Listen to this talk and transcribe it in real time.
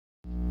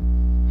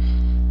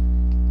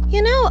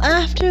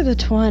After the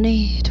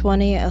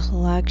 2020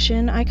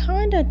 election, I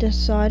kind of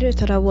decided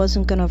that I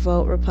wasn't going to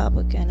vote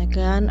Republican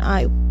again.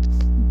 I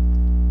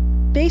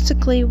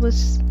basically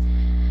was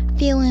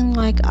feeling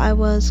like I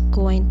was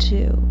going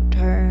to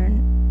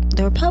turn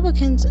the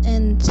Republicans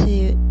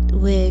into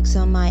Whigs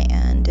on my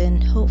end,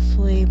 and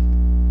hopefully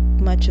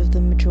much of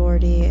the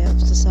majority of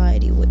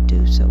society would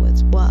do so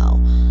as well.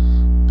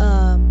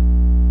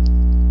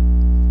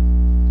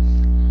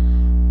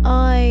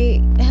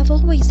 I have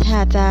always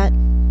had that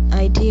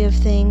idea of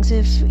things.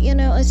 If,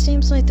 it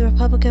seems like the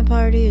Republican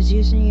Party is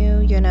using you,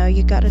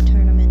 you gotta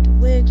turn them into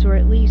Whigs, or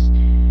at least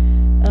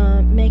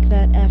make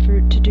that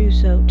effort to do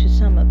so to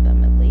some of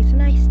them at least.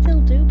 And I still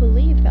do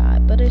believe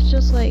that, but it's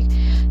just like,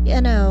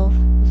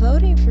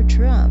 voting for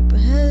Trump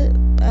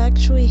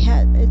actually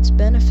had its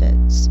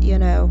benefits,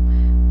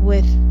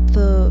 with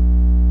the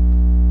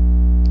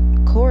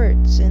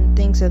courts and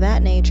things of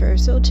that nature.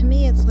 So to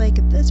me, it's like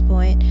at this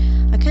point,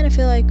 I kind of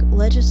feel like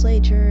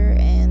legislature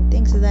and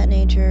things of that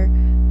nature,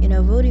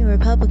 voting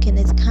Republican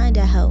is kind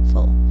of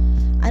helpful.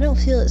 I don't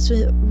feel it's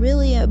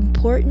really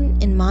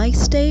important in my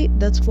state.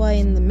 That's why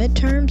in the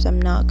midterms,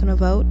 I'm not going to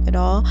vote at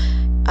all.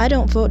 I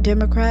don't vote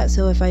Democrat,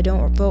 so if I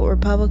don't vote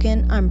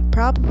Republican, I'm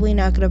probably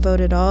not going to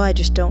vote at all. I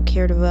just don't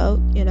care to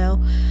vote,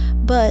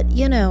 But,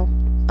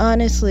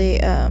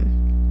 honestly,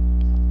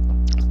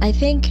 I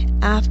think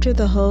after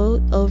the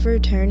whole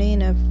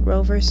overturning of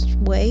Roe vs.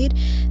 Wade,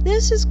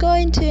 this is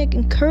going to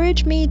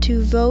encourage me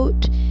to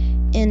vote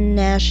in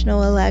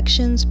national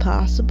elections,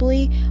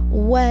 possibly,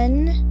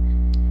 when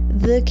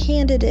the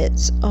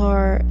candidates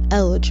are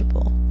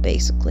eligible,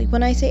 basically.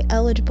 When I say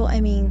eligible, I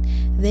mean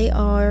they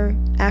are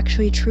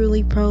actually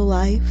truly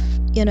pro-life,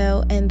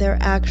 and they're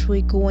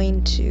actually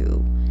going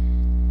to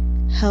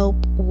help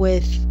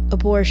with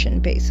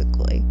abortion,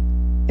 basically.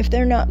 If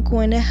they're not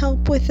going to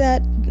help with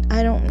that,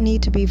 I don't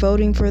need to be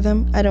voting for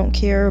them. I don't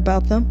care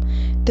about them.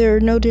 They're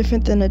no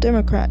different than a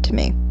Democrat to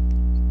me.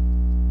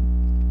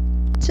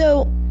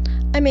 So,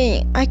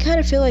 I kind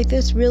of feel like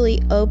this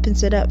really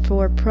opens it up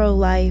for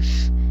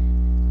pro-life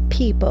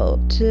people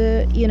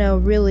to,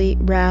 really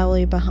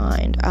rally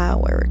behind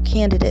our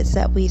candidates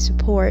that we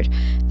support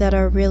that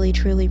are really,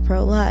 truly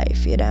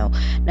pro-life,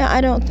 Now,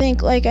 I don't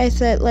think, like I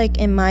said, like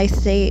in my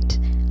state,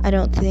 I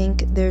don't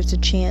think there's a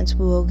chance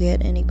we will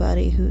get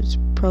anybody who's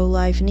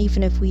pro-life. And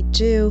even if we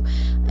do,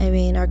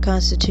 our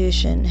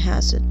Constitution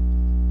has it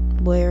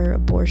where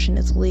abortion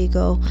is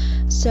legal.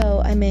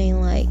 So,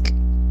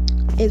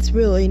 it's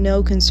really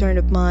no concern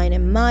of mine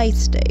in my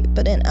state,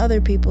 but in other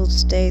people's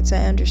states, I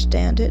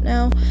understand it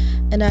now,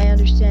 and I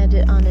understand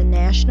it on a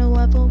national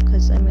level,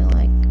 because,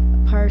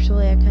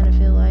 partially, I kind of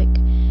feel like,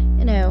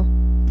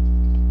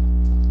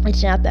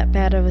 it's not that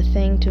bad of a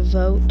thing to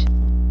vote,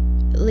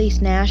 at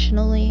least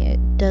nationally. It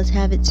does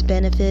have its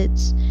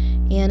benefits,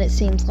 and it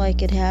seems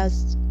like it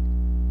has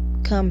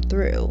come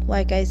through.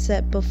 Like I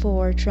said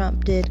before,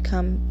 Trump did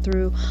come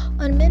through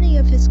on many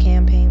of his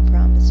campaign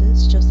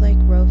promises, just like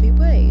Roe v.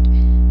 Wade,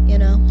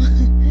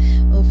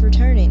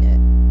 overturning it.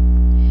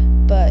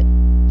 But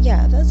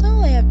yeah, that's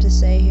all I have to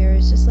say here.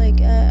 It's just like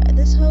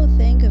this whole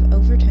thing of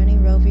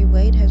overturning Roe v.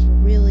 Wade has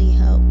really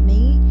helped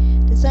me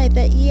decide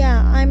that,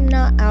 yeah, I'm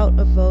not out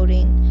of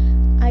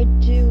voting. I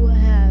do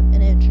have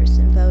an interest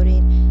in voting,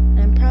 and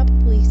I'm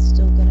probably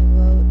still going to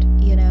vote,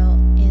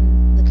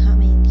 in the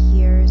coming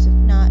years, if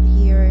not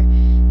here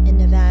in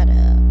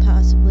Nevada,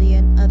 possibly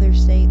in other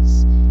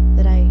states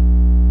that I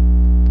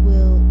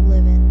will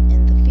live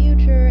in the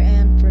future,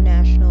 and for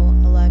national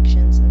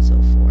elections and so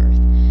forth.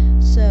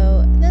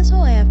 So that's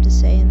all I have to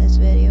say in this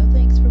video.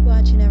 Thanks for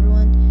watching,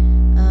 everyone.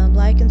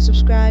 Like and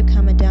subscribe,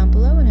 comment down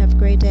below, and have a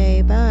great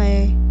day.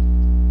 Bye.